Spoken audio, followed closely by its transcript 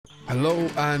Hello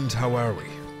and how are we?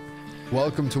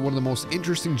 Welcome to one of the most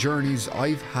interesting journeys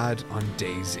I've had on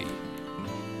DayZ.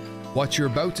 What you're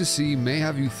about to see may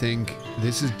have you think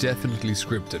this is definitely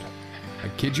scripted. I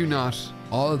kid you not,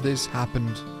 all of this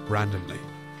happened randomly.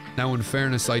 Now in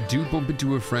fairness, I do bump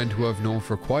into a friend who I've known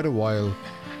for quite a while.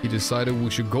 He decided we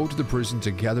should go to the prison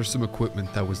to gather some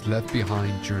equipment that was left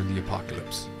behind during the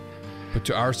apocalypse. But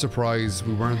to our surprise,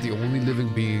 we weren't the only living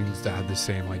beings that had the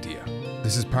same idea.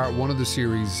 This is part 1 of the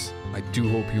series. I do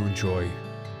hope you enjoy.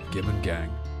 Gibbon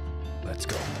gang, let's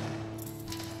go.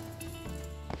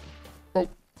 Oh.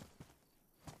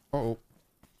 Uh-oh.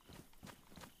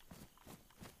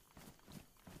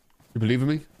 You believe in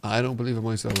me? I don't believe in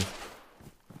myself.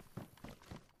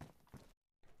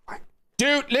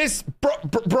 Dude, listen,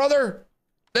 brother,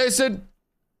 listen.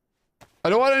 I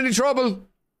don't want any trouble.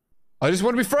 I just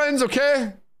want to be friends,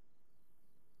 okay?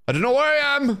 I don't know where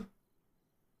I am.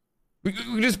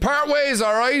 We just part ways,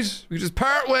 all right? We just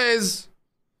part ways.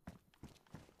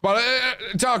 Well,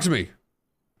 talk to me.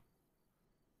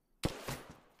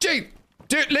 Gee,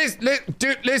 dude,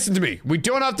 listen to me. We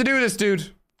don't have to do this,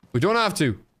 dude. We don't have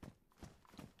to.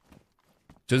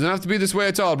 Doesn't have to be this way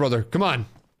at all, brother. Come on.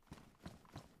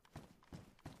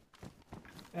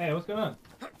 Hey, what's going on?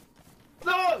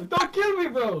 No, don't kill me,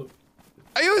 bro.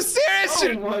 Are you serious?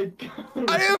 Oh my god.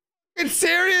 Are you f***ing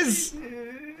serious?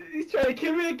 He's trying to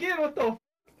kill me again. What the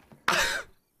f?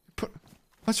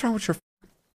 What's wrong with your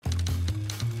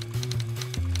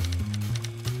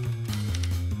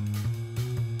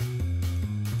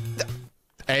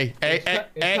Hey,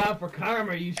 it's time for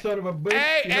karma, you son of a bitch.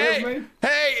 Hey,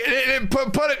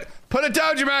 put it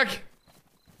down, Gmak.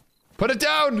 Put it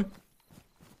down.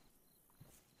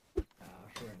 Sure.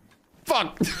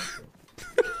 Fuck.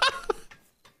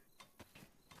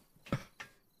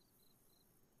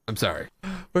 I'm sorry.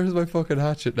 Where's my fucking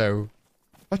hatchet now?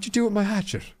 What'd you do with my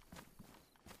hatchet?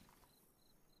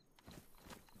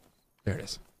 There it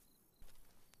is.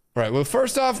 Right, well,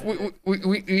 first off,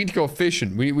 we need to go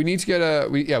fishing. We need to get a...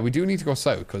 we do need to go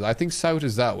south, because I think south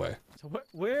is that way. So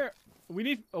where... We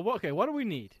need... okay, what do we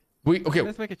need? Okay.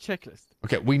 Let's make a checklist.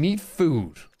 Okay, we need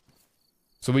food.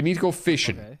 So we need to go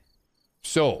fishing. Okay.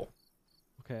 So...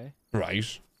 Okay.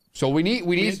 Right. So we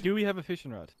need... Do we have a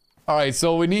fishing rod? Alright,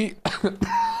 so we need...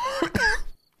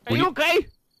 Are you okay?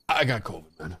 I got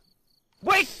COVID, man.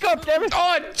 Wake up, damn it!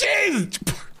 Oh, jeez!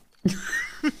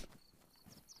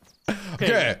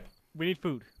 Okay. We need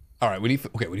food. All right, we need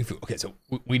food. Okay, so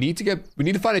we need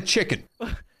to find a chicken.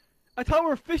 I thought we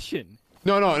were fishing.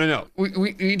 No. We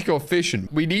need to go fishing.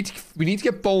 We need to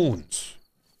get bones.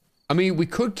 I mean, we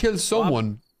could kill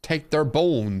someone, take their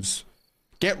bones,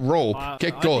 get rope,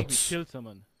 get guts. I think we killed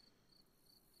someone.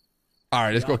 All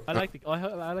right, let's go. I like the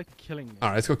killing. All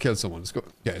right, let's go kill someone. Let's go.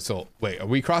 Okay, so wait, are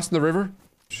we crossing the river?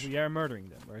 We are murdering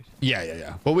them, right?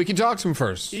 Yeah. But we can talk to them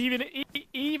first. Even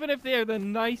if they're the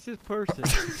nicest person.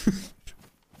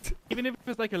 Even if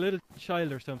it's like a little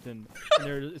child or something, and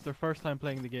it's their first time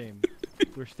playing the game,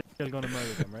 we're still gonna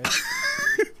murder them, right?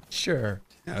 Sure.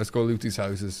 Yeah, let's go loot these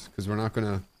houses, because we're not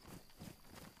gonna...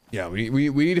 Yeah, we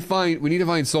need to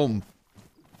find something.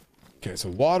 Okay, so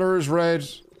water is red.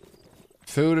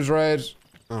 Food is red.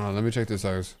 Oh, let me check this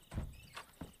house.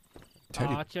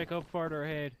 Check up further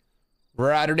ahead.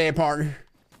 Right today, partner.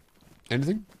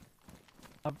 Anything?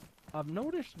 I've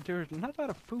noticed there's not a lot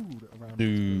of food around. No.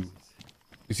 You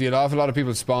see an awful lot of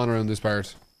people spawn around this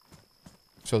part.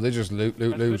 So they just loot.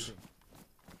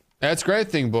 That's a great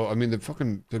thing, but I mean the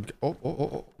fucking...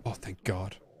 Oh, thank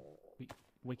God.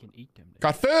 We can eat them.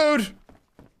 Got food!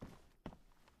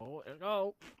 Oh, there we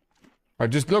go.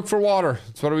 Alright, just look for water.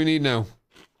 That's what we need now.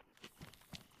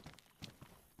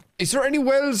 Is there any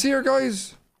wells here,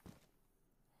 guys?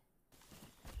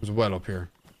 There's a well up here.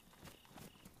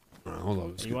 Alright, hold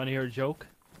on. You want to hear a joke?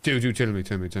 Dude, tell me.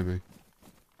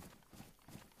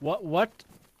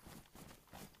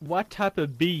 What type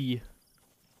of bee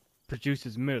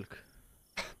produces milk?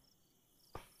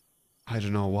 I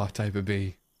don't know what type of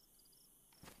bee.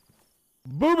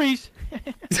 Boobies!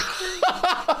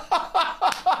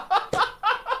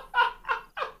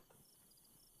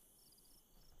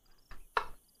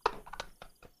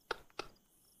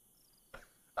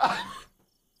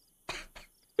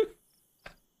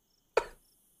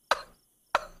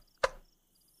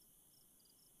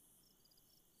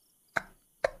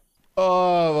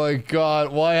 Oh my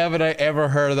God, why haven't I ever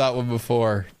heard of that one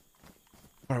before?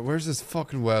 Alright, where's this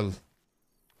fucking well?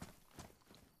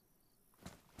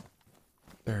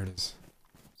 There it is.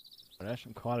 That's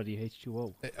some quality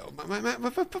H2O.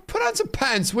 Put on some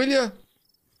pants, will you?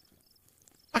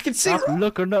 I can see. Stop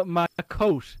looking up my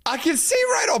coat. I can see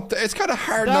right up there. It's kind of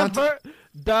hard not to.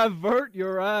 Divert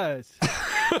your eyes.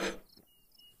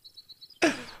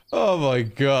 Oh my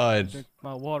god. Drink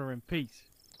my water in peace.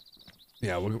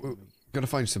 Yeah, we're gonna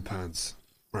find some pans.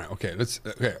 Right, okay, let's...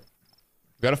 Okay.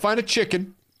 We gotta find a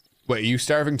chicken. Wait, are you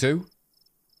starving too?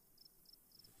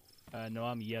 No,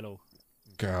 I'm yellow.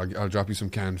 Okay, I'll drop you some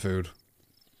canned food.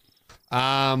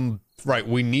 Right,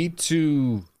 we need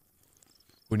to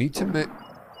make...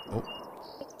 Oh.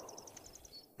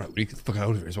 Right, we need to get the fuck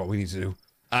out of here is what we need to do.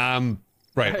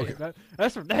 Right, okay.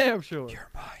 That's for damn sure. You're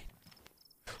mine.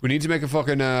 We need to make a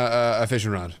fucking, a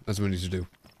fishing rod. That's what we need to do.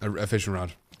 A fishing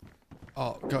rod.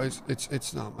 Oh, guys,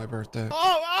 it's not my birthday.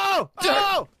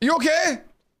 Oh! You okay?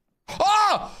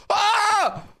 Oh!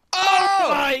 Oh! Oh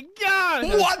my god!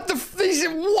 What the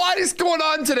what is going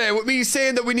on today with me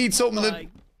saying that we need something that...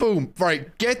 Boom.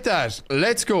 Right, get that.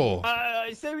 Let's go.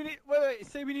 Say we need... Wait,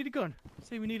 say we need a gun.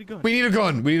 Say we need a gun. We need a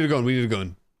gun. We need a gun. We need a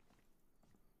gun.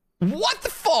 What the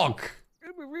fuck? It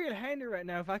would be real handy right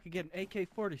now if I could get an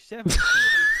AK-47.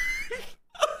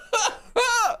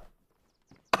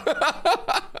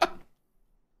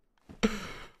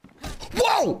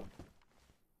 Whoa!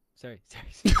 Sorry.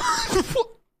 What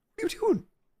are you doing?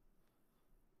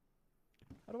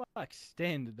 How do I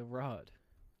extend the rod?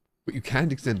 But you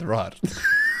can't extend the rod.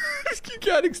 You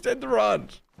can't extend the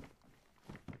rod.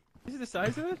 Is it the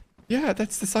size of it? Yeah,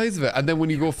 that's the size of it. And then when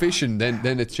you go fishing,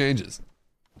 then it changes.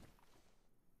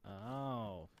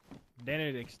 Oh. Then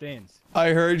it extends. I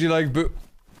heard you like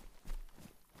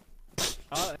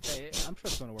I'm sure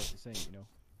it's gonna work the same, you know.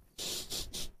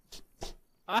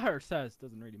 I heard size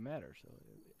doesn't really matter, so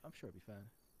I'm sure it'll be fine.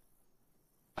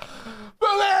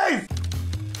 Police!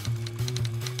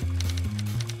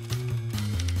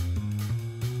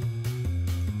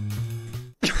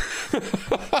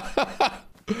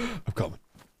 I'm coming.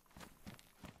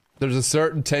 There's a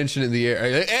certain tension in the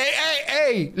air.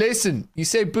 Hey! Listen, you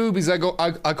say boobies, I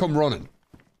come running.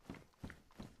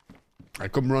 I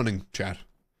come running, chat.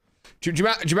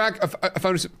 Gmak, I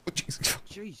found some. Oh,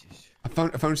 Jesus. I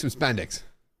found some spandex.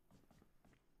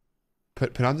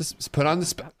 Put on this. Put on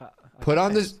this. Put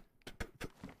on this.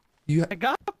 You. I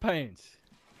got pants.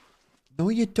 No,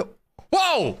 you don't.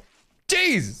 Whoa!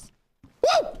 Jeez!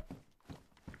 Whoa!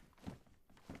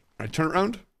 Alright, turn it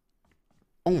around.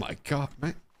 Oh my god,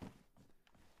 man.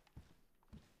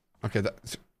 Okay,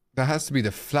 that has to be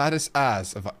the flattest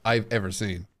ass I've ever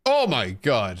seen. Oh my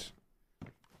god.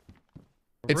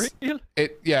 It's real?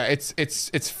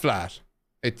 It's flat.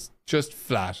 It's just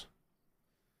flat.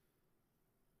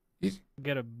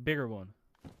 Get a bigger one.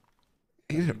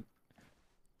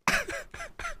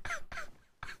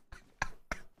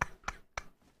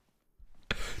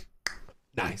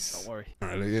 Nice. Don't worry. All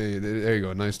right, yeah, there you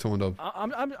go. Nice toned up.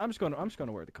 I'm just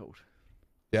gonna wear the coat.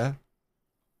 Yeah.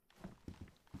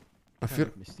 I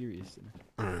feel mysterious.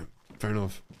 All right, fair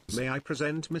enough. May I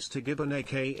present Mr. Gibbon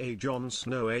aka Jon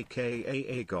Snow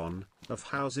aka Aegon, of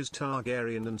houses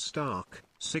Targaryen and Stark,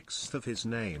 6th of his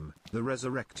name, the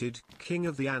resurrected, King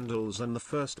of the Andals and the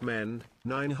First Men,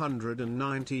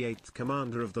 998th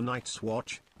Commander of the Night's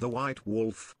Watch, the White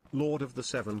Wolf, Lord of the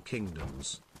Seven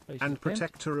Kingdoms, and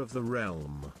Protector of the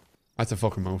Realm. That's a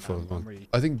fucking mouthful, man.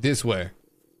 I think this way.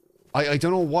 I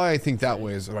don't know why I think that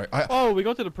way is right. Oh, we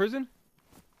go to the prison?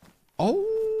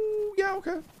 Oh, yeah,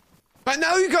 okay. But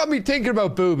now you got me thinking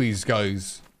about boobies,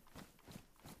 guys.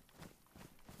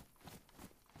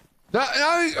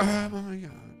 Oh my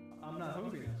god. I'm not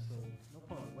hungry, so no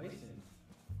point in wasting.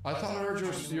 I thought I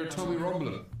heard your tummy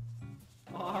rumbling.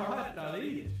 Alright, I'll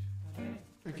eat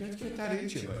it. Get that in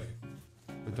you,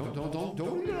 but don't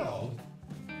eat it all.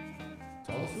 It's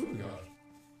all the food we got.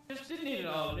 Just didn't eat it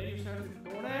all, then you started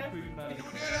going after me about it.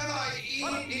 Eat,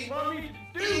 What me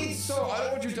to do? eat, so I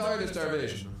don't want you dying of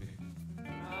starvation.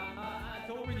 I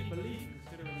don't really believe you,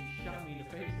 considering you shot me in the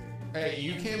face there. Hey,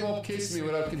 you came up kissing me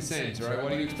without consent, alright?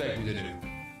 What do you expect me to do?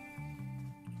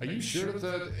 Are you sure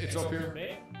that it's up here?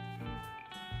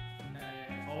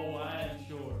 Oh, I am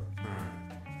sure.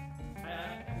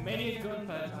 Many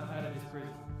gunfights I've had in this prison.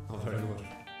 Oh, very good.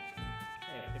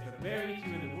 Hey, if it buries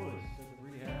you in the woods, does it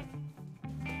really happen?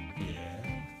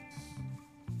 Yeah.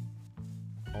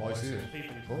 Oh, I see it.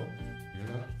 Oh, you hear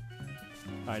that?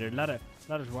 Alright, there's a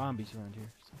lot of zombies around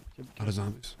here. So A lot of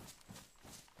zombies.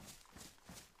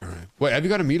 Alright. Wait, have you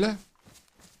got a Mila?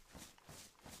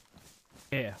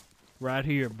 yeah, right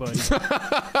here, buddy.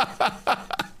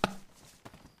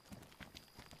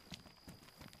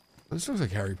 This looks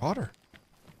like Harry Potter.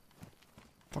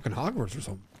 Fucking Hogwarts or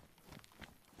something.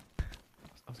 I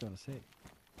was gonna say.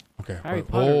 Okay. Harry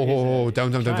Potter is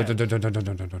down.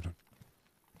 child.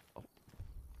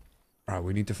 Alright,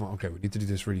 we need to find. Okay, we need to do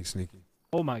this really sneaky.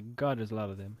 Oh my god, there's a lot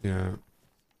of them. Yeah.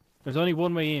 There's only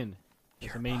one way in.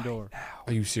 It's the main door.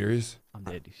 Are you serious? I'm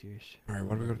deadly serious. Alright,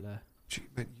 what are we gonna... Gee,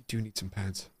 man, you do need some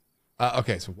pants.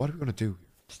 Okay, so what are we gonna do here?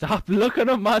 Stop looking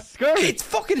at my skirt! It's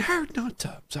fucking hard not to.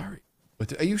 I'm sorry.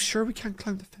 But are you sure we can't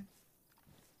climb the fence?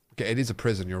 Okay, it is a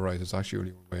prison, you're right. There's actually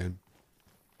only one way in.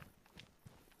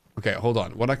 Okay, hold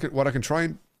on. What I can try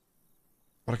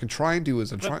and do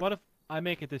is What if I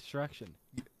make a distraction?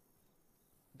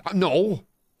 No.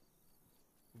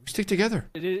 We stick together.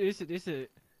 It's a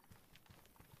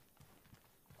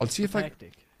I'll see if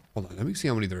tactic. Hold on, let me see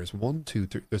how many there is. 1, 2,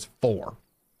 3. There's 4.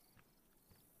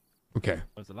 Okay.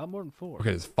 There's a lot more than 4.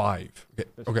 Okay, there's 5.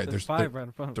 Okay, there's 5 right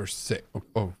in front of There's 6.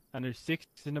 Oh. And there's 6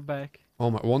 in the back. Oh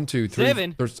my. 1, 2, 3.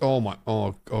 7. There's. Oh my.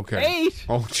 Oh. Okay. 8.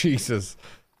 Oh Jesus.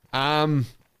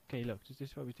 Okay, look. This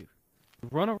is what we do.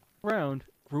 Run around,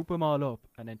 group them all up,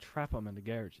 and then trap them in the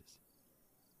garages.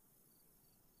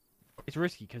 It's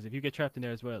risky because if you get trapped in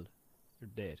there as well,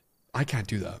 you're dead. I can't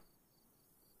do that.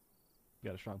 You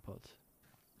got a strong pulse.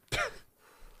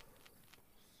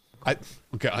 I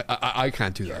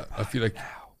can't do that. I feel like.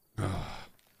 I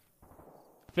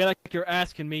feel like you're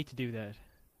asking me to do that.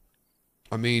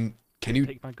 I mean, can you?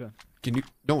 Take my gun. Can you?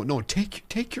 No. Take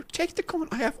the gun.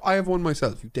 I have one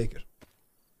myself. You take it,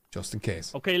 just in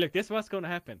case. Okay, look. This is what's going to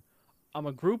happen. I'm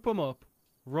gonna group them up,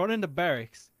 run in the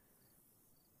barracks,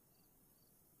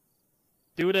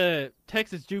 do the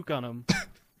Texas juke on them,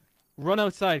 run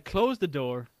outside, close the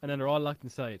door, and then they're all locked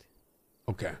inside.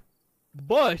 Okay.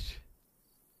 But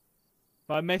if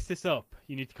I mess this up,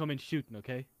 you need to come in shooting,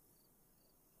 okay?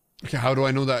 Okay. How do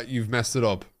I know that you've messed it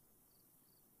up?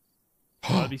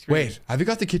 I'll be screaming. Wait. Have you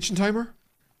got the kitchen timer?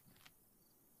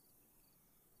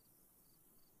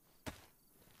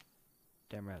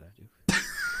 Damn right I do.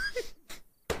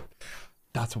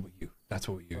 That's what we use. That's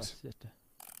what we use. What's it?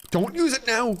 Don't use it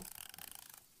now.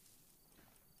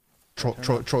 Throw it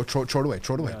away. Throw it away.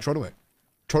 Throw it away.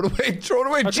 Throw it away. Throw it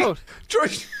away.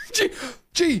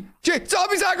 G.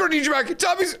 Zombies aggroing you, Gmak.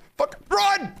 Zombies. Fuck.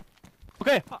 Run.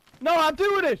 Okay. No, I'm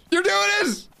doing it. You're doing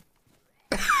this.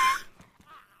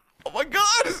 Oh my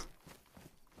god.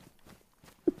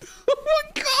 Oh my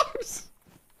god.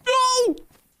 No.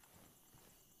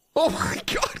 Oh my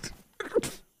god.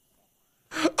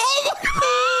 Oh my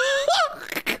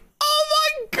god. Oh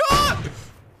my god.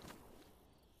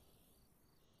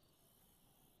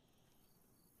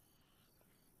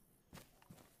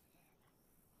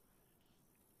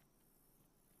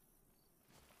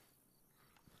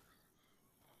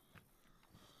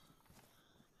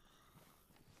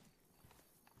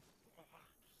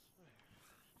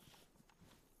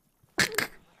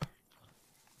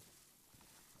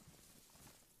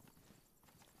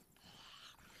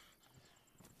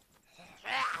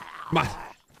 Come on.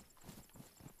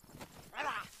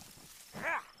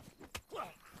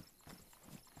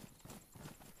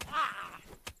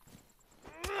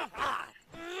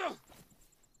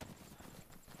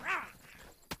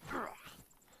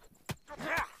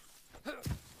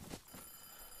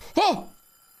 Oh!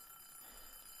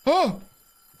 Oh!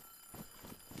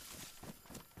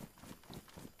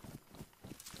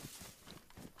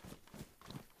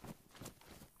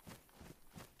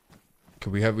 Okay,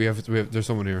 we have, there's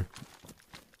someone here.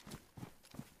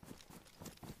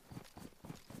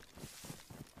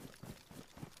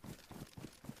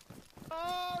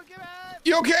 Oh, Gibbon!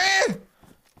 You okay?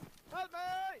 Help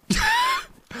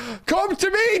me! Come to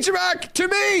me, Gmak! To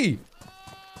me!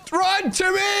 Run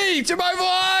to me! To my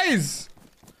voice!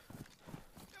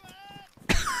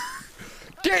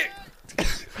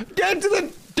 Get to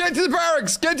the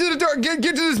barracks! Get to the door! Get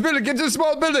to this building! Get to the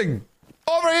small building!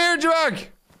 Over here, Gmak!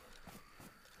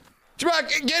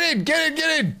 Gmak, get in!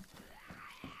 Get in!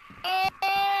 Oh!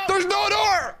 There's no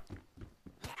door!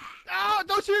 Oh,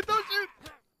 don't shoot! Don't shoot!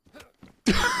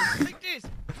 Take this!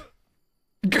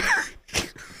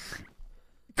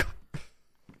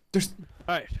 There's...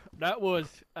 Alright, that was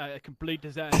a complete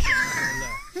disaster.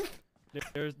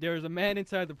 There's a man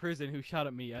inside the prison who shot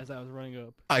at me as I was running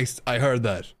up. I heard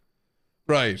that.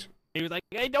 Right. He was like,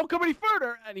 "Hey, don't come any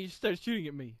further!" And he just started shooting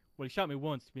at me. Well, he shot me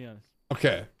once, to be honest.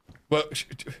 Okay. Well,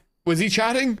 was he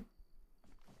chatting?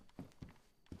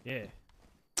 Yeah.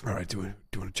 Alright, do you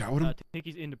want to chat with him? I think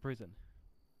he's in the prison.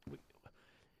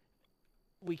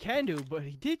 We can do, but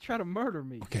he did try to murder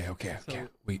me. Okay. So,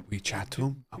 We chat to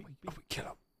him and we kill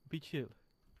him. Be chill.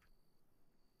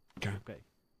 Okay.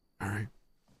 Alright.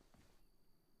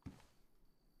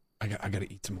 I gotta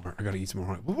eat some more.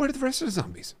 Well, where are the rest of the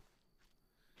zombies?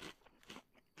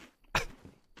 Can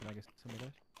I get some of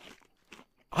that?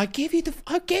 I gave you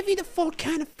the full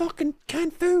can of fucking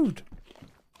canned food.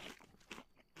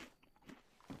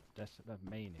 That's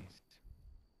mayonnaise.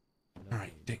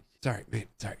 Alright, sorry, mate.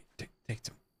 Sorry.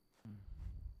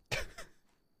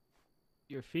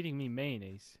 You're feeding me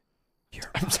mayonnaise.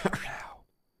 I'm sorry.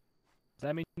 Does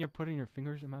that mean you're putting your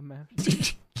fingers in my mouth?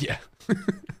 Yeah.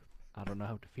 I don't know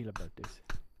how to feel about this.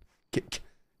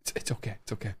 It's okay.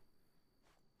 It's okay.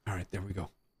 All right, there we go.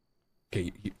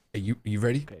 Okay, you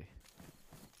ready? Okay.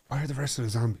 Where are the rest of the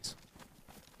zombies?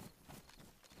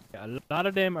 Yeah, a lot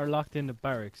of them are locked in the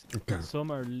barracks. Okay.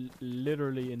 Some are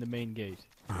literally in the main gate.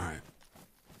 All right.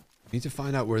 Need to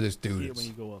find out where this See dude it when is.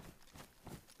 you go up.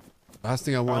 Last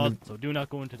thing I wanted. Also, do not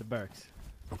go into the barracks.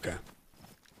 Okay.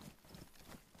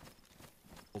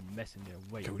 Oh, mess in there.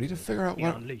 Wait. Okay, we need to figure out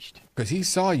what. Unleashed. Because he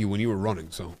saw you when you were running,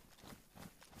 so.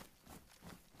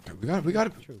 Okay, we got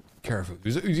to be True. careful. Do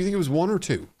you think it was 1 or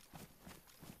 2?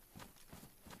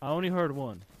 I only heard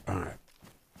one. All right.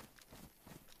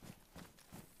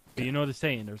 But you know the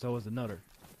saying, there's always another.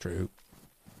 True.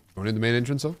 Going in the main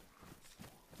entrance, though?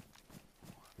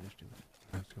 Let's do it.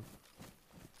 Let's go.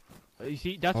 You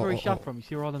see, that's where he shot from. You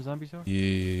see where all them zombies are?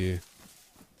 Yeah.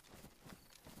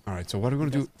 All right, so what are we going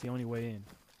to do? That's the only way in.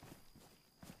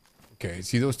 Okay,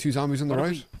 see those 2 zombies on the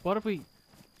right? What if we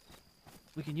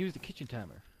can use the kitchen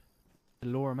timer to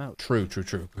lure them out? True.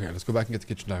 Okay, let's go back and get the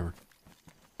kitchen timer.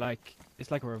 Like, it's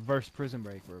like a reverse prison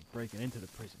break. We're breaking into the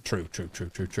prison. True.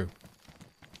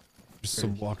 Just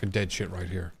some Walking Dead shit right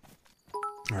here.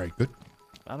 All right, good.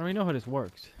 I don't really know how this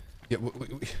works. Yeah,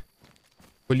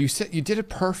 well, you said you did it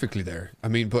perfectly there. I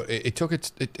mean, but it took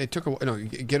it took a no.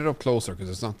 Get it up closer because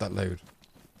it's not that loud.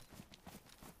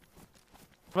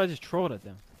 If I just throw it at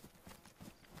them,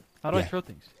 how do I throw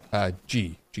things?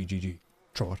 G.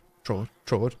 Throw it,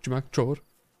 Gmak, throw it.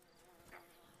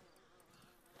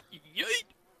 Yeet!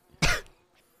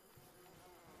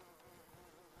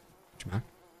 Gmak.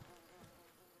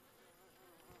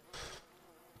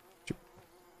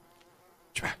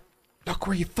 Gmak, look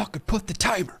where you fucking put the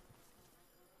timer.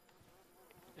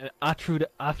 I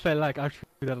felt like I threw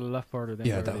that a lot farther than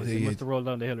Yeah, that was. It must have rolled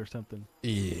down the hill or something.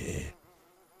 Yeah.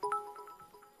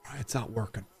 Right, it's not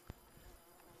working.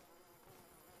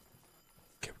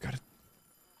 Okay, we gotta.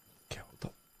 Okay, hold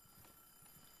up.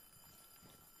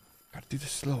 Gotta do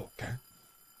this slow, okay?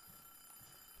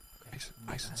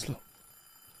 Nice and slow.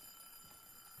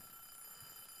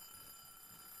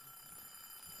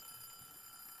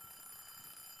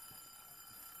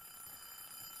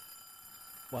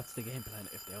 What's the game plan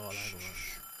if they all are going?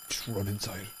 Just run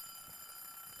inside.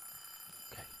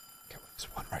 Okay. Okay, well, there's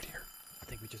one right here. I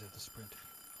think we just have to sprint.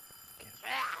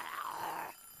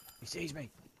 He sees me.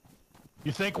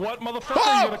 You think what, motherfucker?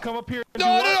 Oh! You gonna come up here and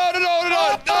No, do no,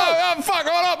 what? no, fuck,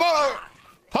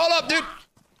 hold up, dude.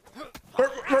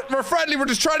 We're friendly, we're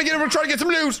trying to get some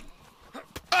loot.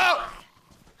 Oh!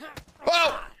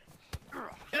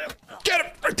 Get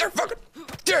him, right there, fucking,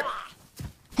 dude.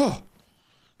 Oh.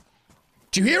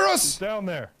 Do you hear us? He's down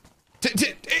there.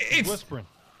 It's Whispering.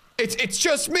 It's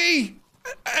just me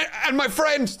and my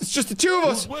friend. It's just the 2 of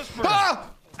us. Who's whispering?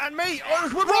 Ah! And me! I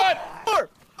was with Run! more!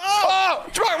 Oh!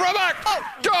 Come on, run back!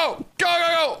 Go!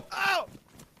 Ow!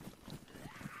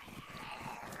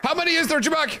 How many is there,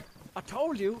 Gmak? I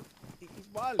told you. He's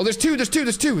wild. Oh, there's two. We can do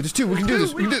this. We can do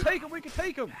this. We can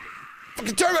take him.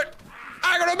 Fucking turn it!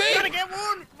 Hang on me! Gotta get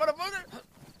one, motherfucker.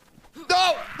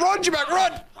 No! Run, Gmak,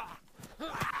 run!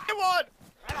 Come on.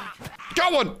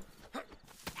 Got one!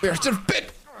 We're still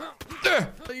bit!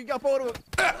 So you got both of them.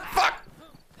 Fuck!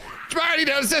 Gmak, I need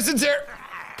assistance here!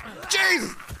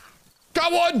 Jeez!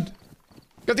 Got one!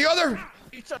 Got the other?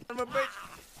 You son of a bitch.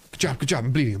 Good job.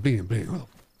 I'm bleeding. Oh,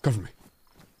 cover me.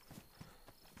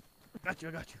 I got you.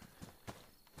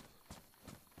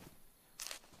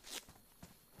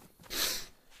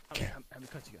 Okay. How many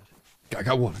cuts you got? I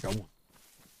got one.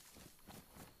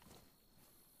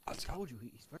 I told you,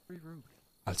 he's very rude.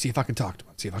 I'll see if I can talk to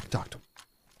him.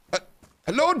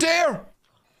 Hello there!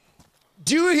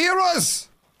 Do you hear us?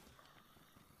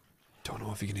 Don't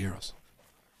know if he can hear us.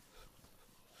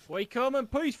 We come in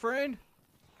peace, friend.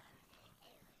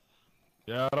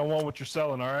 Yeah, I don't want what you're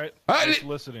selling, all right? Just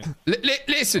listening.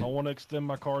 Listen. I want to extend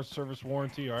my car's service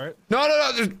warranty, all right?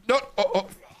 No. There's no. Oh.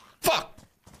 Fuck.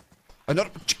 Another.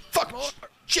 Fuck.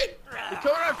 Shit. They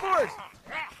come right for us.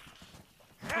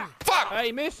 Fuck.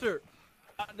 Hey, mister.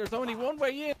 There's only one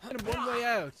way in and one way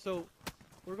out, so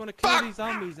we're gonna kill Fuck. these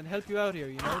zombies and help you out here,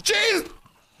 you know? Jeez.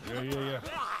 Yeah.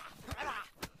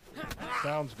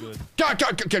 Sounds good.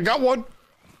 Got one.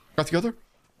 Got the other.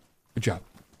 Good job.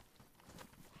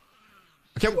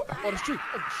 Okay. Oh, the street.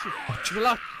 Oh, shit. There's a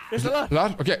lot. There's a lot.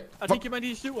 Lad. Okay. I think you might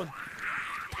need to shoot one.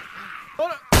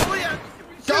 Oh, yeah.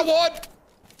 Got one.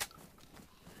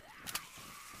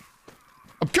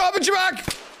 I'm coming, Gmak.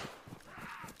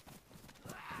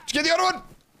 Did you get the other one?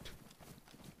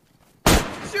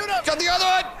 Shoot him. Got the other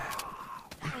one.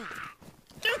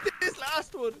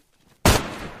 good.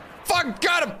 Fuck,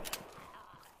 got him!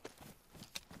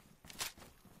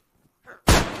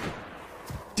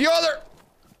 The other!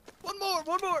 One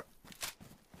more!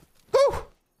 Woo!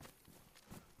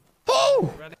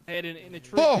 Oh! Right ahead in a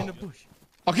tree, Oh. in the bush.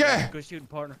 Okay. Good shooting,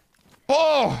 partner.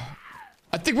 Oh!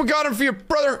 I think we got him for your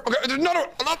brother. Okay, there's another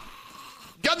one.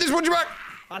 Got this one, back.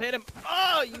 I'll hit him.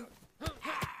 Oh, you.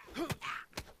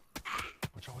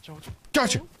 Watch out.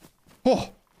 Gotcha. Oh.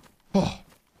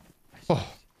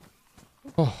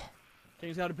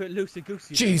 Things got a bit loosey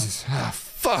goosey. Jesus. Ah,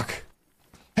 fuck.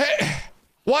 Hey,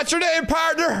 what's your name,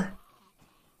 partner?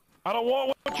 I don't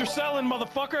want what you're selling,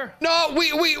 motherfucker. No,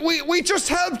 we just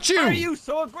helped you. Why are you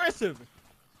so aggressive?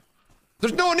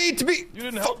 There's no need to be. You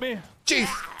didn't help me. Jeez,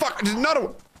 fuck. There's another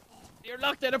one. You're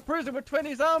locked in a prison with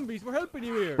 20 zombies. We're helping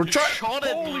you here. We're trying. Shot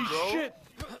at me, Holy bro. shit.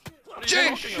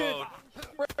 Jeez. Shit.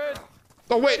 Fred,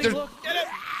 Oh wait, there's. Get him.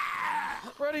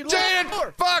 Freddy, look.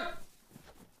 Jaden, fuck.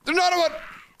 There's another one.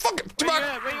 Fuck. Come on.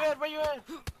 Where you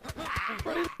at?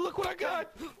 Freddy, look what I got.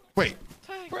 Wait.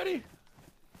 Freddy,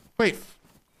 Wait.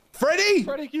 Freddy.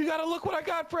 Freddy, you gotta look what I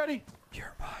got, Freddy.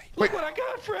 You're mine. Look Wait. what I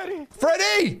got, Freddy.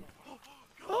 Freddy.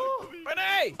 Oh,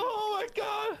 Renee! oh my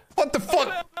God. What the I fuck?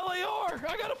 got an LAR.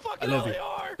 I got a fucking I love you.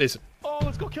 LAR. Listen. Oh,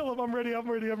 let's go kill him. I'm ready. No!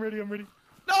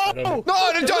 No,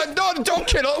 don't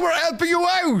kill us. We're helping you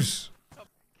out.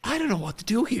 I don't know what to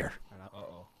do here.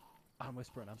 Uh-oh. I'm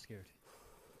whispering. I'm scared.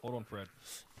 Hold on, Fred.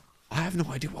 I have no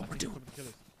idea what we're doing. Kill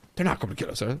us. They're not coming to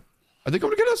kill us, are they? Are they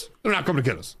coming to kill us? They're not coming to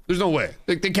kill us. There's no way.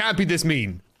 They can't be this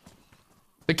mean.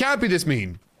 They can't be this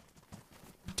mean.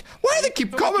 Where do they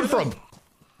keep coming from?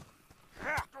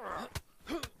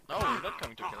 No, you're not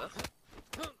coming to kill us.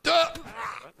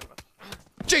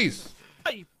 Jeez.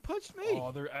 Hey, you punched me.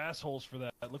 Oh, they're assholes for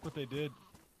that. Look what they did.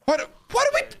 What do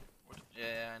we?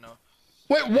 Yeah, I know.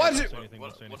 Wait, what? Don't say anything,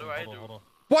 don't say What anything. do I Hold on, do? hold on.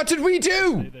 What did we Stay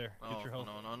do? there. Get your No,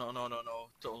 health. no.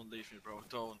 Don't leave me, bro.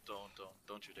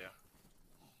 Don't you dare.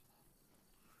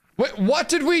 Wait, what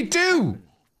did we do?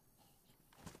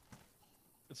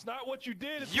 It's not what you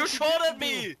did. It's You what shot didn't at do.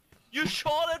 me! You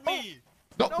shot at me!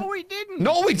 No, we didn't.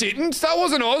 No, we didn't. That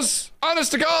wasn't us.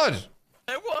 Honest to God.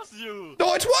 It was you!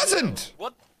 No, it wasn't.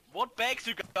 What bags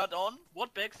you got on?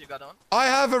 What bags you got on? I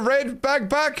have a red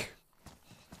backpack,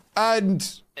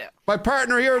 and Yeah. my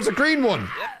partner here is a green one.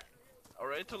 Yep.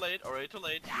 Already too late.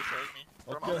 You saved me.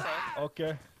 From Okay. outside.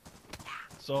 Okay.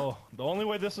 So the only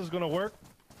way this is gonna work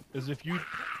is if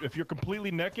you're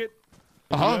completely naked,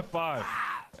 you have 5,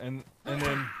 and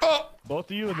then Oh, both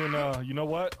of you, and then you know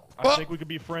what? I Well- think we could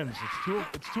be friends.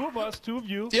 It's two of us, 2 of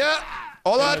you. yeah.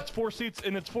 Hold And on. it's 4 seats,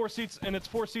 and it's 4 seats, and it's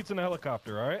 4 seats in a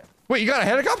helicopter. All right? Wait, you got a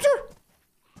helicopter?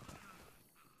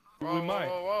 We might.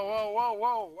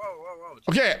 Whoa.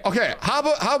 Okay.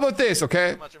 How about this?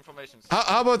 Okay. Too much information.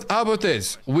 How about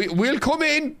this? We'll come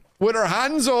in with our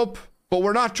hands up, but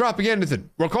we're not dropping anything.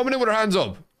 We're coming in with our hands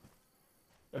up.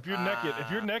 If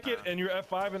you're naked and you're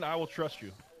F5, and I will trust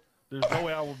you. There's no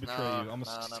way I will betray you. I'm a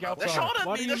scout They shot at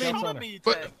What me! do you They mean? shot at me!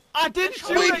 But- Tank. I didn't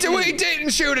shoot We at you. didn't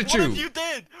shoot at What if you. you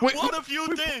did? Wait, What if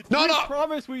you did? No, We no.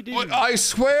 promise we didn't. I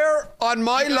swear on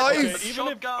my Okay, life. even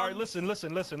if Shotgun. all right, listen.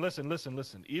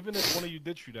 Even if one of you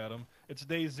did shoot at him, it's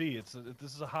DayZ.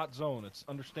 This is a hot zone. It's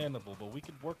understandable, but we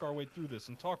can work our way through this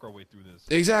and talk our way through this.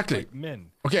 Exactly. Like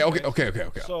men. Okay.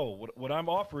 So what I'm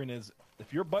offering is,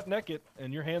 if you're butt naked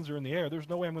and your hands are in the air, there's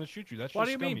no way I'm going to shoot you. That's What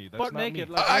just do you scummy. mean, That's butt not naked?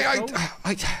 me.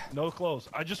 Like, No clothes.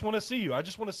 I just want to see you. I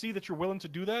just want to see that you're willing to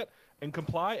do that and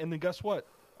comply. And then guess what?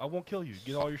 I won't kill you.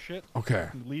 Get all your shit. Okay.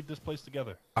 And leave this place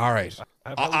together. All right. I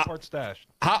have every part stashed.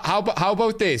 How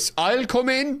about this? I'll come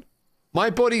in. My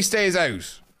buddy stays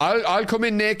out. I'll come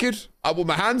in naked. With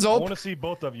my hands I up. want to see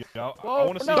both of you. I Whoa,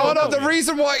 want to see no. both No. of The you.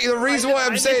 reason why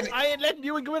I'm saying. I ain't letting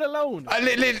you go in alone.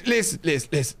 Listen.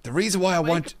 The reason why I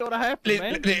want. Gonna happen,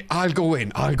 man. I'll go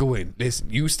in. Listen,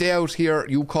 you stay out here.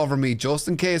 You cover me just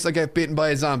in case I get bitten by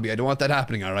a zombie. I don't want that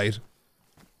happening. All right.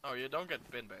 Oh, you don't get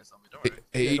bitten by something. Don't worry.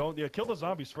 Hey, Kill the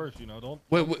zombies first. Don't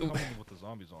Wait, come in with the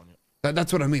zombies on you.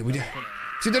 that's what I mean.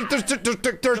 See, there's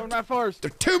Don't that first.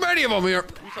 there's too many of them here.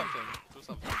 Do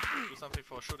something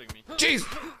for shooting me. Jeez.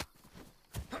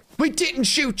 We didn't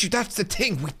shoot you. That's the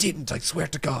thing. We didn't. I swear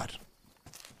to God.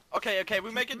 Okay,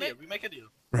 we make a deal.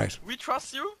 Right. We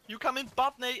trust you. You come in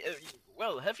butt naked.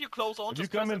 Well, have your clothes on. If you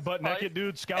just come dress in butt fine. naked, dude,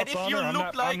 And scouts if on you her,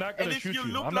 look like, I'm not gonna and if shoot you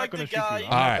you. look I'm like not gonna the shoot you. guy, I'm All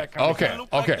not right. that kind of Okay. guy.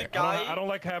 Look like the guy I don't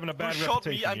like having a bad who shot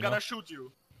reputation. me, I'm you know? gonna shoot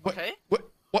you. What- Okay? What?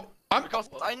 Because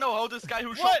I I know how this guy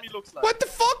who shot me looks like. What the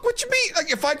fuck? What you mean?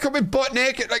 Like, if I come in butt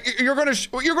naked, like you're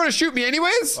gonna shoot me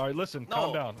anyways? All right, listen,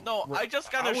 calm down. No, I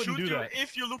just gotta wouldn't shoot do you that.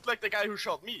 if you look like the guy who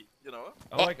shot me. You know.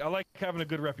 I like having a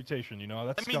good reputation. You know,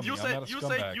 that's I mean, scummy. you I'm said not a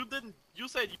scumbag. you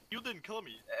said you didn't kill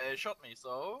me, shot me.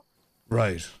 So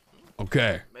Right.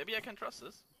 Okay. maybe I can trust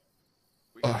this.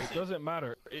 We can It see. doesn't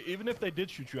matter. Even if they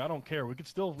did shoot you, I don't care. We could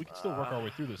still work our way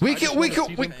through this. We I just can. wanna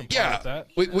see them comply Yeah.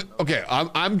 with that. Okay.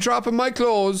 I'm dropping my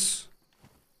clothes.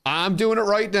 I'm doing it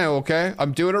right now. Okay.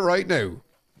 I'm doing it right now.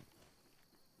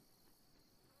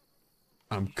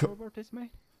 Sure about this,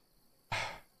 mate?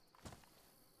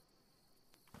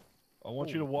 I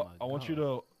want you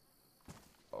to.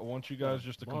 I want you guys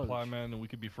just to comply, man, and we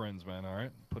could be friends, man. All right.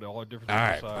 Put all our All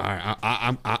differences right.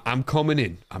 aside. I'm coming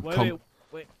in.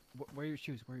 Wait. Where are your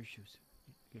shoes? Where are your shoes?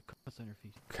 You got cuts on your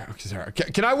feet. Okay, sorry.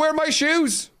 Can I wear my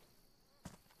shoes?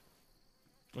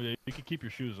 Oh yeah, you can keep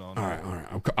your shoes on. All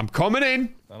right. I'm coming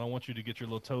in. I don't want you to get your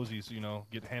little toesies,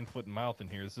 get hand, foot, and mouth in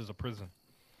here. This is a prison.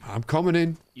 I'm coming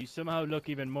in. You somehow look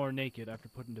even more naked after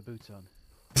putting the boots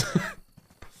on.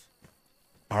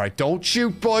 All right, don't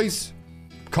shoot, boys.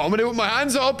 Coming in with my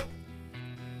hands up.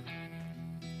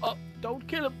 Oh, don't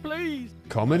kill him, please!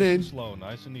 Coming Nice in. and slow,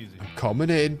 nice and easy. Coming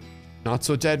in. Not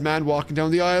so dead man walking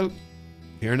down the aisle.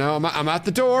 Here now, I'm at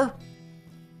the door.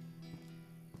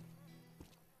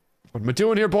 What am I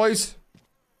doing here, boys?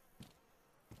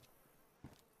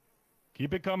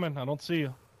 Keep it coming. I don't see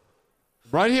you.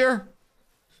 Right here.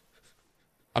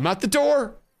 I'm at the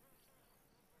door.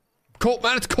 Cold,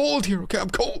 man, it's cold here, okay? I'm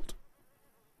cold.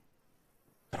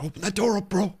 Gotta open that door up,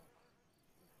 bro.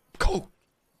 Cold.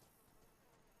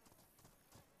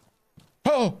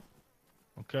 Oh,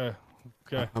 Okay.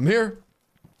 I'm here.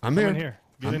 I'm Come here. in here.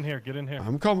 Get in here. Get in here.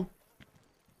 I'm coming.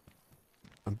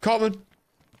 I'm coming.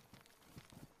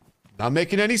 Not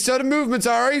making any sudden movements,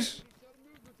 alright?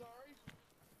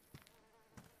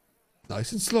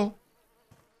 Nice and slow.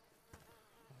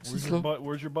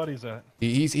 Where's your buddies at?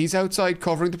 He's outside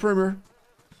covering the perimeter.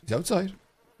 He's outside.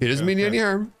 He doesn't mean any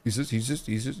harm. He's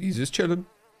just chilling.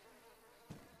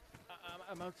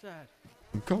 I'm outside.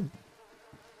 I'm coming.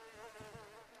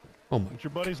 Oh my. What's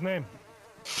your buddy's name?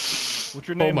 What's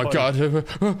your Oh name? my buddy?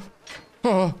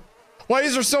 God. Why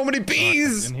is there so many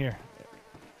bees? In here.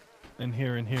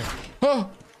 In here. Oh,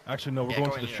 Actually, no. We're Yeah, going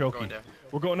go to in the here, go shoki. in there.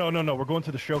 We're going. No. We're going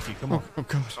to the shoki. Come on. oh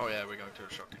God. Oh yeah, we're going to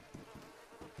the shock.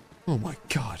 Oh my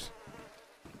God.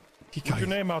 What's your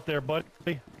name out there, buddy?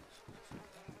 It's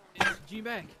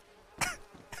Gmak.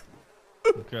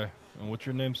 Okay. And what's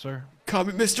your name, sir? Call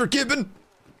me Mr. Gibbon.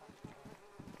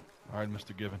 All right,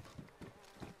 Mr. Gibbon.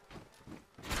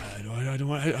 I don't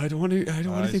want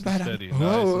anything bad. Steady. Oh,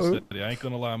 Nice oh, and steady. I ain't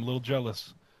gonna lie. I'm a little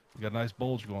jealous. You got a nice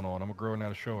bulge going on. I'm growing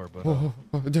out a shower, but you're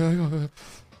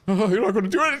not gonna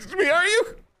do anything to me, are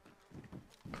you?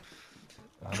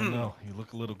 I don't know. You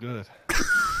look a little good.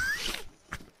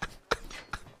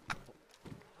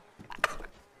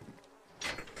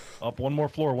 Up one more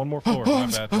floor. My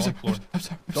bad. Wrong floor. I'm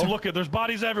sorry. Don't look at. There's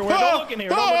bodies everywhere. Don't look in here.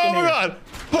 Don't look in Oh my here. God.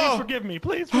 Please forgive me.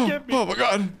 Please forgive me. Oh my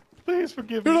God. Please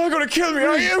forgive You're me. not gonna kill me,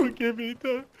 are Please you? forgive me.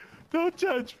 Don't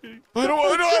judge me. I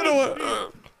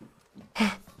don't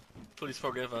want. Please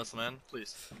forgive us, man.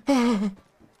 Please. All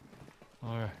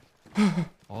right.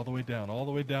 All the way down on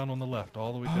the left.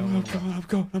 All the way down on the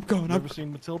left. I'm going. You ever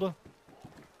seen Matilda?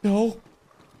 No.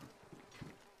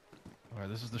 All right,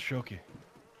 this is the shoki.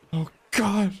 Oh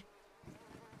God.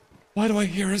 Why do I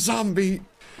hear a zombie?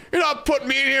 You're not putting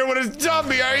me in here with a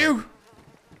zombie, are you?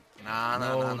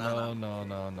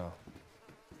 No.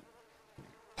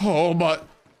 Oh my.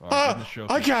 All right, get in the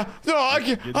shoki. I can't. No, I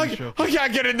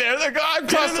can't get in there. I'm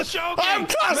Get in the shoki. I'm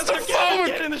Mr. Gibbon, claustrophobic.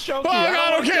 Get in the shoki. Oh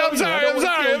God. Okay. I'm sorry.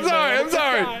 I'm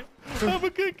sorry. I'm a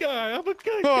good guy.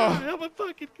 I'm a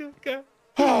fucking good guy.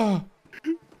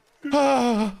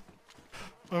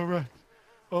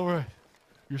 All right.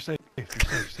 You're safe.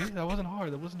 See, that wasn't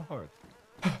hard.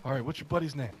 All right, what's your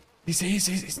buddy's name? His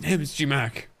name is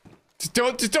Gmak. Just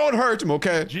don't hurt him,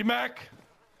 okay? Gmak.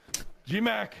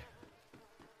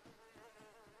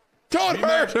 Don't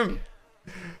hurt him.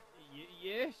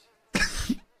 Yes?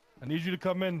 I need you to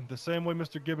come in the same way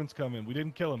Mr. Gibbons come in. We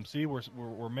didn't kill him. See,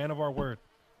 we're men of our word.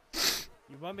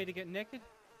 You want me to get naked?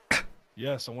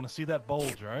 Yes, I want to see that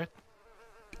bulge. All right.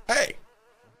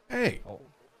 Hey. Oh.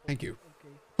 Thank you.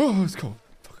 Okay. Oh, it's cold.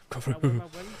 Can I wear my wellies?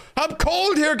 I'm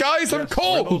cold here, guys. I'm Yes,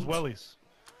 cold.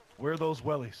 Wear those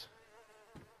wellies.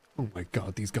 Oh my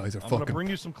God, these guys are I'm gonna fucking. bring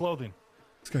you some clothing.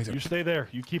 These guys are. You stay there.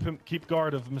 You keep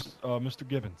guard of Mr.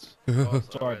 Gibbons.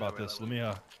 Sorry about this. Let me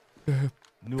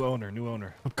new owner.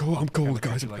 I'm cold,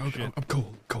 guys. treat you like shit. I'm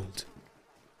cold.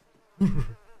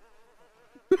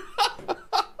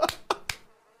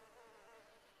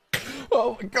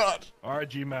 Oh my god. All right,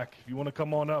 Gmak, if you want to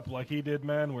come on up like he did,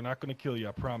 man, we're not gonna kill you.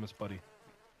 I promise, buddy.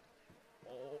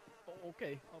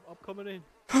 Okay, I'm coming in.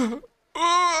 I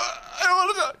don't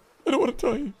want to die. I don't want to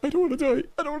die. I don't want to die.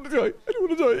 I don't want to die. I don't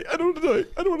want to die. I don't want to die.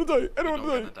 I don't want to die. I don't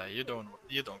want to die.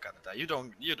 You don't gotta die. You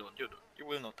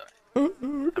will not die.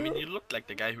 I mean, you look like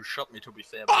the guy who shot me, to be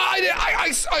fair.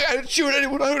 I didn't shoot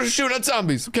anyone. I was shooting at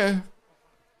zombies. Okay.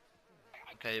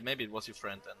 Okay, maybe it was your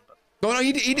friend then, but... No,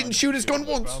 he didn't shoot his gun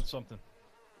once. Found something.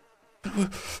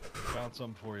 Found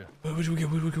something for you. What did we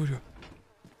get? What did we get?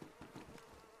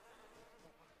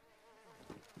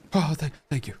 Oh,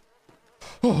 thank you.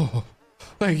 Oh,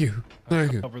 thank you.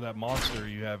 Thank you. Cover that monster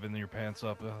you have in your pants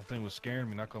up. That thing was scaring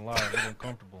me, not gonna lie. I was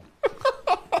uncomfortable.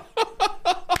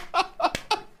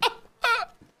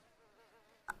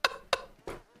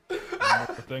 One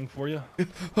more thing for you.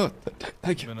 Oh,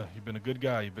 thank you. You've been a good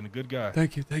guy. You've been a good guy.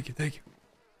 Thank you.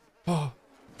 Oh,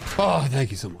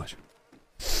 thank you so much.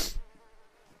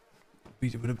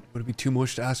 Would it be too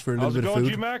much to ask for a little How's it bit going,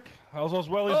 of food? Gmak? How's those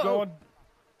wellies going?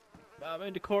 I'm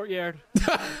in the courtyard.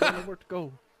 I don't know where to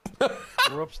go.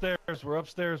 We're upstairs. We're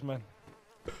upstairs, man.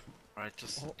 Alright,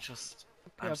 just... Yeah,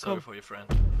 I'm sorry come. for your friend.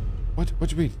 What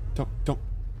do you mean? Don't.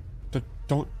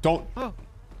 Oh.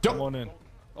 Come on in.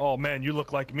 Oh man, you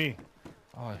look like me.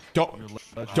 Oh, Don't you're a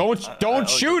legend. don't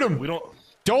shoot him. We don't.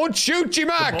 Don't shoot The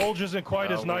Gmak. bulge isn't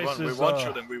quite as nice we as want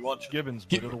you then, we want you. Gibbons,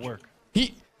 but it'll work.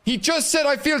 He just said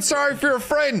I feel sorry for your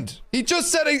friend. He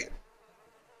just said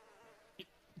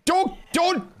Don't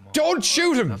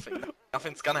shoot him.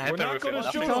 Nothing's gonna happen not with him. gonna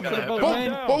Nothing's shoot him. gonna happen.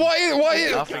 But But why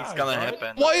Nothing's gonna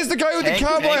happen. is the guy with the Tank-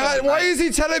 cowboy Tank hat? is Why nice. is he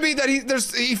telling me that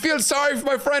he feels sorry for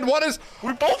my friend? What is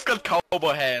We both got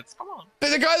cowboy hats. Come on.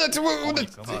 the guy that's Come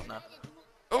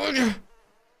on now.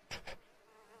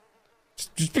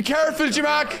 Just be careful,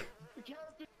 Gmak.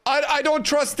 I don't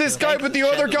trust this guy, but the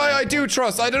other guy I do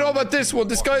trust. I don't know about this one.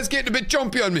 This guy's getting a bit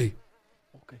jumpy on me.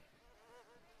 Okay.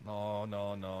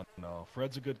 No.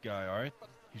 Fred's a good guy, all right?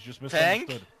 He's just Tank?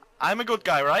 misunderstood. I'm a good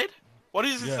guy, right? What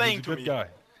is he Yeah, saying he's a to good me? guy.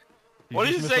 He's What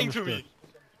is just he saying to me?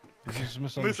 misunderstood. He's just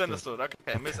misunderstood. Misunderstood.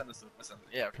 Okay, misunderstood.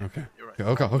 Yeah, okay. Okay. You're right.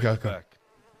 Okay. Back.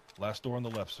 Last door on the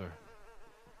left, sir.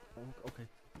 Okay.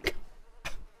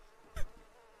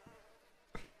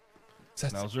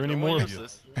 Now, is there any Don't more of use you?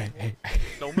 this. Hey.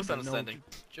 No misunderstanding.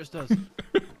 Just us.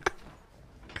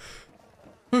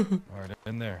 All right,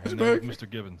 in there with Mr.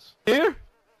 Gibbons. Here?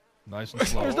 Nice and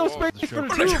slow. There's no Oh, space the for the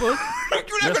sheriff- two of us.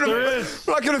 Yes, there is.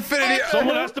 We're not gonna fit in here.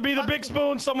 Someone has to be the big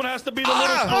spoon. Someone has to be the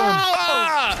little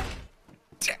spoon.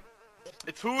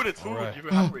 It's food, it's food. Alright.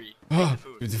 You're hungry. Oh,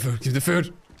 Eat the food. give the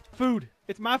food. Food.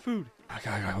 It's my food. Okay,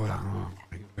 hold on.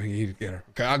 We need to get her.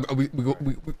 Okay, we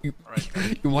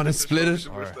Alright. you want to split it?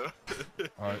 All right,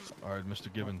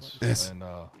 Mr. Gibbons. Yes. And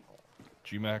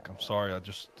Gmak, I'm sorry.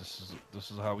 This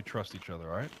is how we trust each other.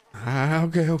 All right.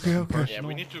 Okay. Yeah,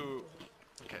 we need to...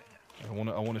 Okay. I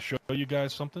want to show you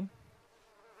guys something.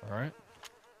 All right.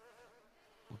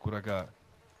 Look what I got.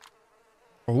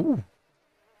 Oh.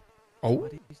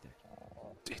 What is that?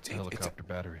 It's a helicopter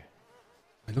battery.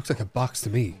 It looks like a box to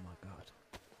me. Oh my god.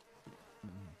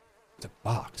 It's a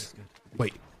box. Good.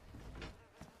 Wait.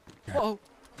 Oh.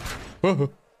 What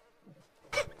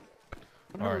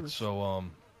All right. So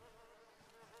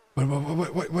do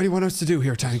you want us to do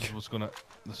here, this Tank? is what's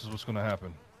gonna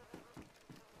happen.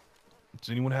 Does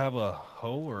anyone have a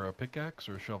hoe or a pickaxe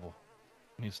or a shovel?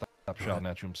 I need to stop shouting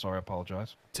at you. I'm sorry. I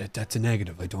apologize. That's a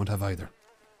negative. I don't have either.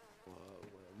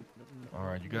 All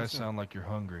right. You guys sound like you're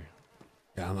hungry.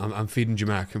 Yeah, I'm feeding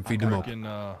Gmak. I'm feeding him up.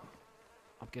 I'm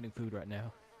getting food right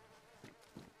now.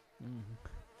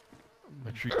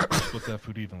 Make sure you split that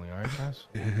food evenly. All right, guys.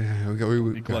 Yeah, we Be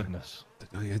got it. gluttonous.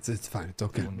 No, it's fine. It's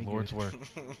okay. Doing Lord's work.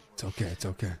 It's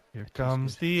okay. Here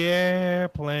comes the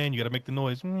airplane. You gotta make the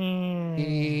noise.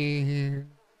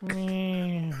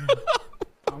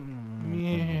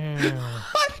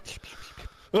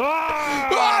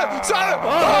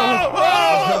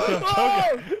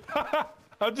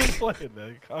 I'm just playing,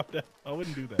 man. Calm down. I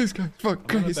wouldn't do that. This guy's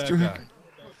fucking I'm not a crazy, bad Drake. guy.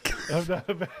 I'm not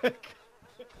a bad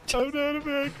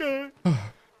guy.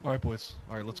 All right, boys.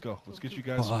 All right, let's go. Let's get you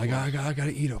guys. Oh, I gotta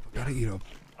eat up.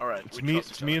 Alright, It's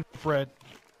me and Fred.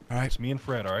 All right. It's me and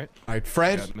Fred. All right. All right, We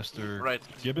Fred. got Mr. Right.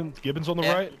 Gibbons on the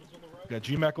Yeah. right. We got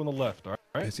Gmak on the left. All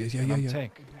right. Yes, And I'm yeah.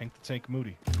 Tank. Hank the Tank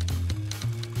Moody.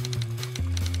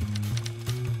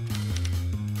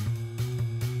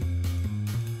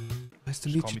 Nice to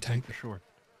Just meet call you, me Tank. for short.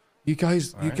 You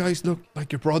Alright. guys look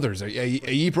like you're brothers. Are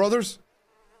you brothers?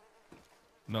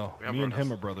 No, We are me and him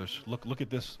brothers. are brothers. Look at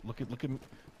this. Look at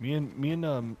me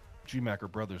and Gmak are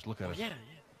brothers. Look at us. Yeah.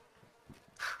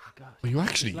 Gosh. Well, you Just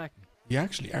actually like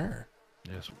are.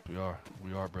 Yes, we are.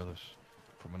 We are brothers.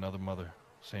 from another mother,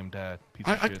 same dad, piece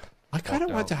of shit. I kind of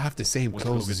Walked want out, to have the same went to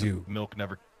go clothes get as the you. Milk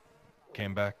never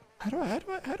came back. How do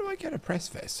I get a press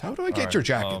vest? How do I get Alright, your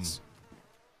jackets?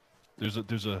 There's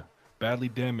a badly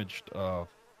damaged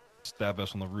stab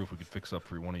vest on the roof we could fix up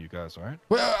for one of you guys. All right?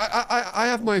 Well, I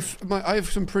have I have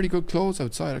some pretty good clothes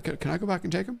outside. Can I go back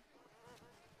and take them?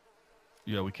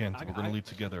 Yeah, we can. We're gonna leave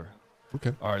together.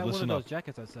 Okay. All right, Got one listen of up. those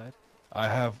jackets outside. I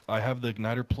have the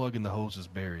igniter plug and the hose is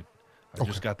buried. I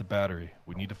just got the battery.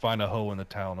 We need to find a hoe in the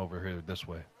town over here this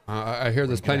way. I hear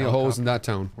there's plenty of holes in that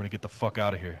town. We're gonna get the fuck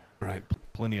out of here. Right.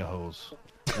 Plenty of hoes.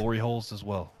 Glory holes as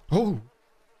well. Oh.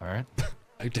 All right.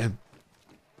 Like them.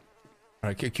 All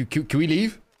right. Can we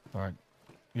leave? All right.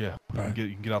 Yeah. You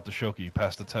can get out the Shoki. You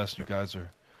passed the test. You guys are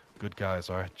good guys.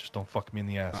 All right. Just don't fuck me in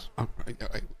the ass. All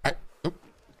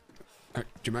right,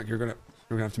 Gmak, you're gonna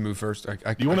have to move first. Do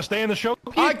you want to stay in the Shoki?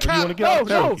 I can't. You want to get out?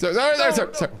 No. Sorry.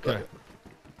 Okay.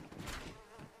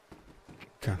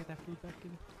 Get that food back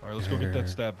in. All right. Let's go get that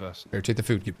stab vest. Here, take the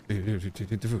food. Take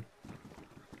the food.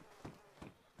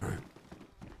 All right.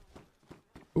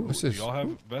 Ooh, what's Do this? y'all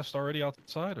have vests already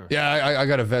outside, or? Yeah, I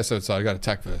got a vest outside. I got a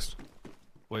tech vest.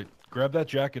 Wait. Grab that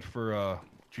jacket for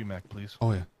Gmak, please.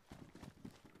 Oh yeah.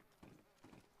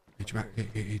 Hey, Gmak.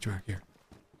 Hey, Gmak, here.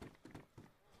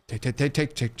 Take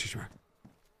Gmak.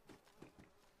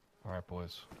 All right,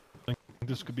 boys. I think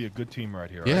this could be a good team right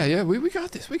here. Yeah, we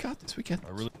got this. We got this. I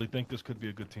really think this could be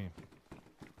a good team.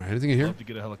 All right, anything in I'd here? love to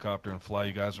get a helicopter and fly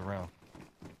you guys around.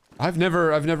 I've never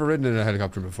ridden in a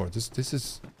helicopter before. This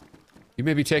is. You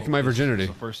may be taking my virginity.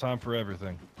 It's the first time for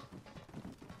everything.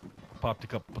 Popped a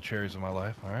couple cherries in my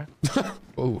life. All right.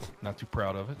 Oh. Not too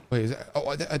proud of it. Wait, is that,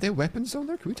 are they weapons down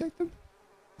there? Can we take them?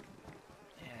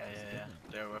 Yeah.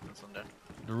 There are weapons on there.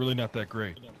 They're really not that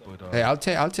great. But Hey,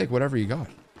 I'll take whatever you got.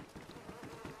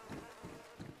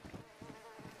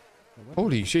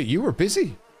 Holy shit, you were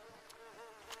busy.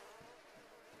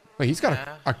 Wait, he's got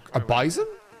a bison?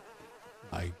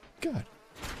 My God.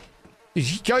 You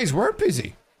guys were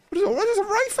busy. What is a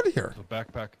rifle here? there's a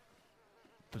backpack.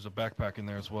 There's a backpack in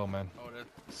there as well, man. Oh,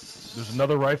 that's... There's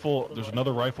another rifle. There's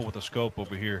another rifle with a scope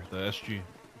over here. The SG.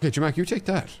 Okay, Gmak, you take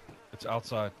that. It's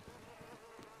outside.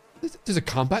 There's a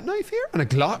combat knife here and a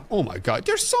Glock. Oh my God,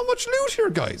 there's so much loot here,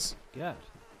 guys. God.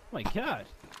 Oh my God.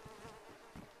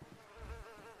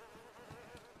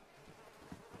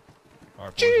 All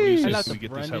right, boys. What do you Jeez. say I like we the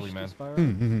get this heli, brandish man?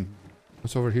 firearm.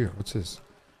 What's over here? What's this?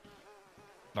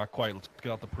 Not quite. Let's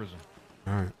get out the prison.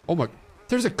 All right. Oh my,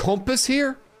 there's a compass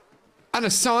here and a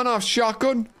sawn-off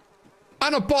shotgun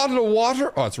and a bottle of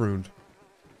water. Oh, it's ruined.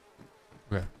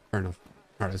 Okay, fair enough.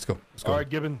 All right, let's go. All right,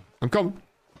 Gibbon. I'm coming.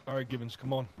 All right, Gibbons.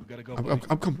 Come on. We gotta go. I'm buddy.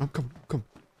 coming. I'm coming.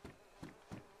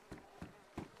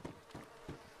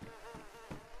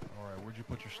 All right. Where'd you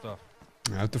put your stuff?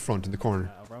 Out the front in the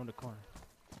corner. Around the corner.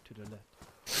 To the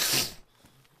left.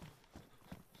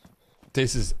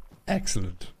 This is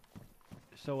excellent.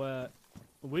 So,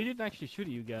 we didn't actually shoot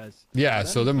at you guys. Yeah,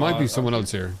 so there might be someone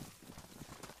else here.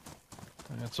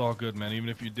 It's all good, man. Even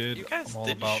if you did, You guys I'm all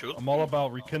didn't about shoot I'm all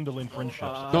about rekindling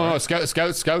friendships. No,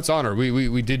 Scout's honor.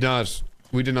 We did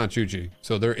not shoot you.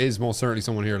 So there is most certainly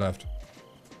someone here left.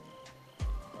 All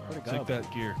right, take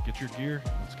that gear. Get your gear.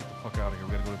 Let's get the fuck out of here.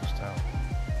 We gotta go to this town.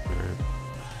 All right.